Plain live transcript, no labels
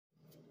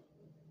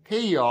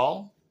Hey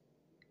y'all,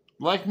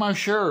 like my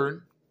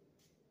shirt?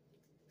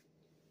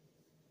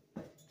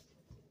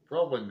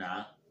 Probably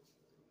not.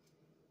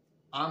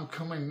 I'm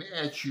coming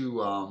at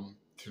you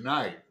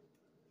tonight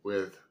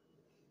with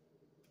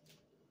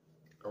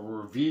a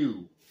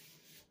review.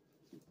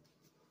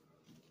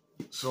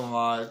 Some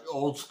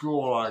old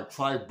school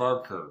Clive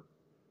Barker.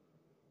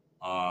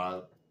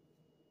 A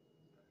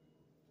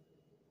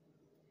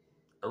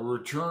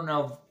return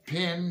of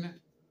Pin.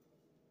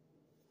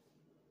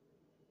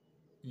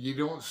 You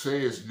don't say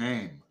his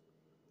name.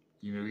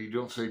 You know, you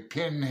don't say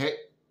Pinhead.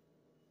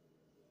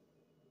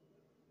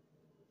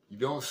 You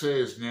don't say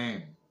his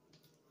name.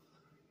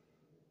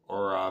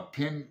 Or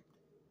Pin.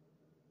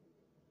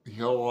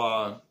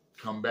 He'll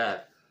come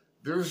back.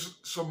 There's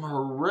some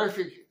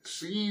horrific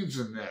scenes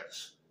in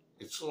this.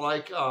 It's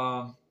like,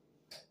 you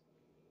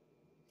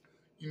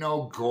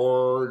know,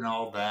 gore and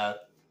all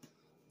that.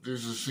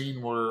 There's a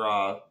scene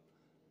where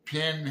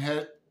Pin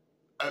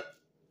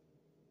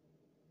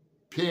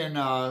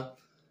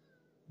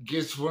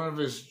gets one of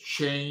his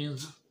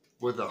chains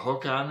with a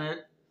hook on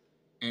it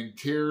and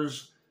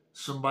tears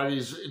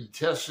somebody's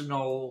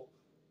intestinal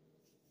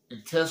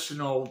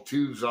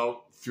tubes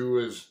out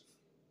through his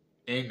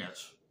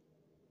anus.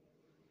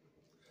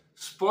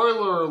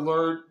 Spoiler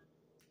alert,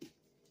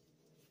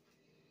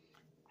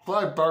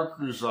 Clive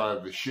Barker's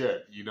the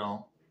shit, you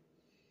know.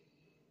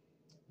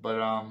 But,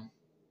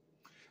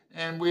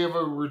 and we have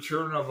a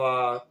return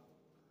of,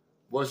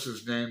 what's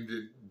his name,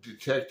 the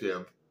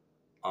detective,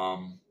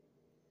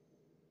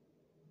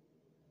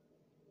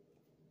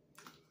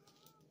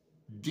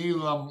 De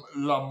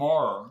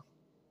Lamar.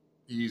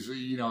 He's,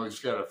 you know, he's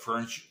got a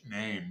French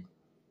name.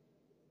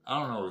 I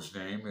don't know his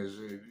name. Is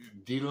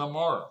De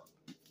Lamar.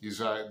 He's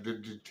the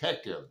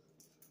detective.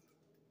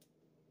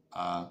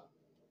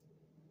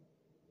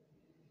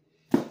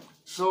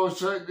 So it's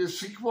the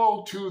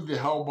sequel to The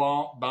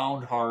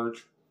Hellbound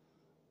Heart.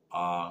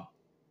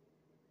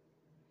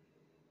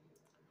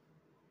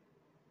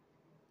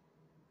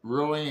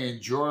 Really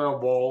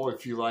enjoyable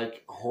if you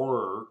like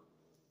horror.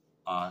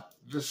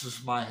 This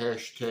is my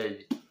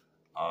hashtag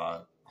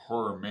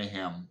horror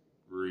mayhem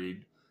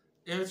read.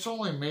 And it's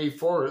only May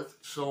 4th,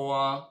 so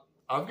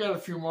I've got a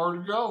few more to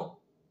go.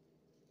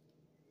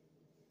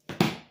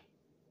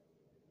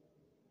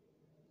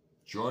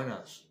 Join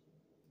us.